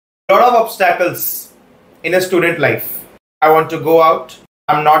A lot of obstacles in a student life. I want to go out.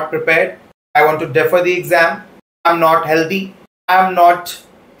 I'm not prepared. I want to defer the exam. I'm not healthy. I'm not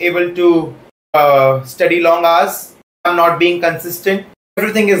able to study long hours. I'm not being consistent.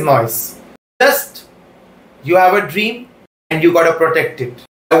 Everything is noise. Just you have a dream and you got to protect it.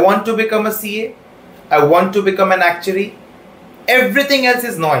 I want to become a CA. I want to become an actuary. Everything else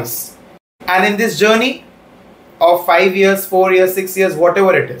is noise. And in this journey of 5 years, 4 years, 6 years,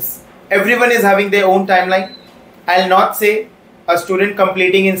 whatever it is, everyone is having their own timeline. I'll not say a student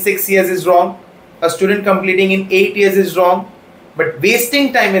completing in 6 years is wrong. A student completing in 8 years is wrong. But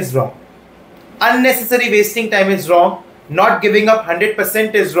wasting time is wrong. Unnecessary wasting time is wrong. Not giving up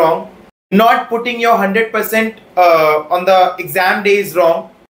 100% is wrong. Not putting your 100% on the exam day is wrong.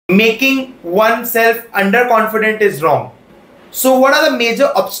 Making oneself underconfident is wrong. So what are the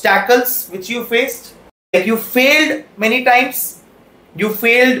major obstacles which you faced? Like you failed many times. You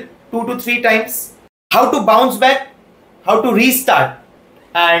failed 2 to 3 times. How to bounce back? How to restart?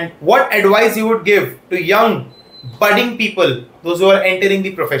 And what advice you would give to young budding people, those who are entering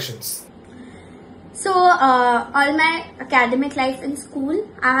the professions? So, all my academic life in school,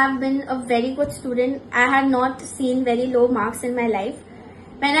 I have been a very good student. I have not seen very low marks in my life.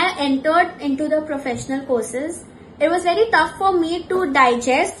 When I entered into the professional courses, it was very tough for me to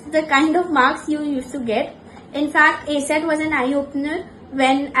digest the kind of marks you used to get. In fact, ACET was an eye-opener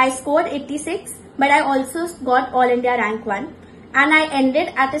when I scored 86, but I also got All India Rank 1. And I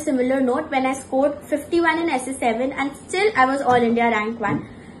ended at a similar note when I scored 51 in SS7 and still I was All India Rank 1.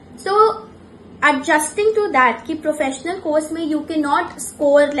 So, adjusting to that, कि professional course में you cannot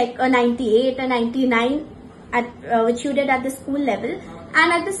score like a 98, a 99 at which you did at the school level,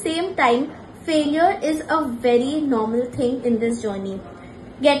 and at the same time, failure is a very normal thing in this journey.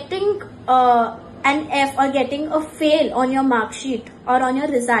 Getting an F or getting a fail on your mark sheet or on your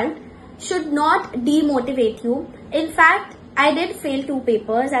result should not demotivate you. In fact, I did fail 2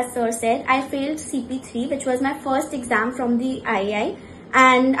 papers, as sir said. I failed CP3, which was my first exam from the IAI.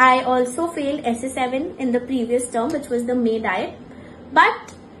 And I also failed SS7 in the previous term, which was the May diet.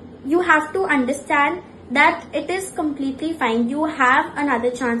 But you have to understand that it is completely fine. You have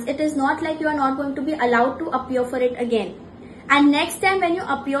another chance. It is not like you are not going to be allowed to appear for it again. And next time when you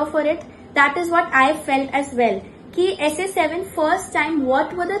appear for it, that is what I felt as well. Ki SS7 first time,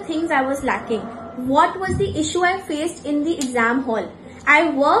 what were the things I was lacking? What was the issue I faced in the exam hall? I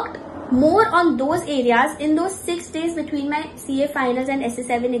worked more on those areas in those 6 days between my CA finals and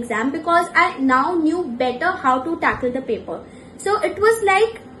SS7 exam because I now knew better how to tackle the paper. So it was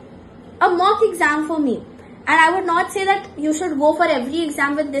like a mock exam for me. And I would not say that you should go for every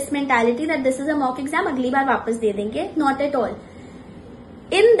exam with this mentality that this is a mock exam, agli baar wapas de denge. Not at all.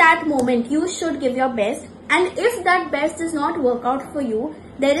 In that moment, you should give your best. And if that best does not work out for you,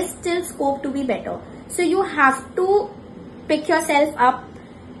 there is still scope to be better. So you have to pick yourself up.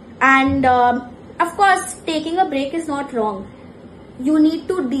 And of course, taking a break is not wrong. You need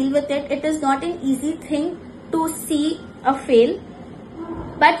to deal with it. It is not an easy thing to see a fail.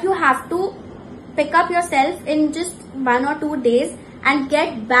 But you have to pick up yourself in just 1 or 2 days and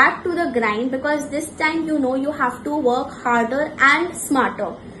get back to the grind, because this time you know you have to work harder and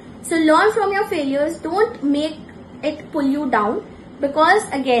smarter. So learn from your failures. Don't make it pull you down, because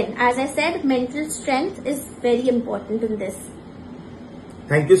again, as I said, mental strength is very important in this.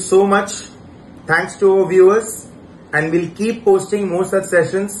 Thank you so much. Thanks to our viewers, and we'll keep posting more such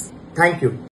sessions. Thank you.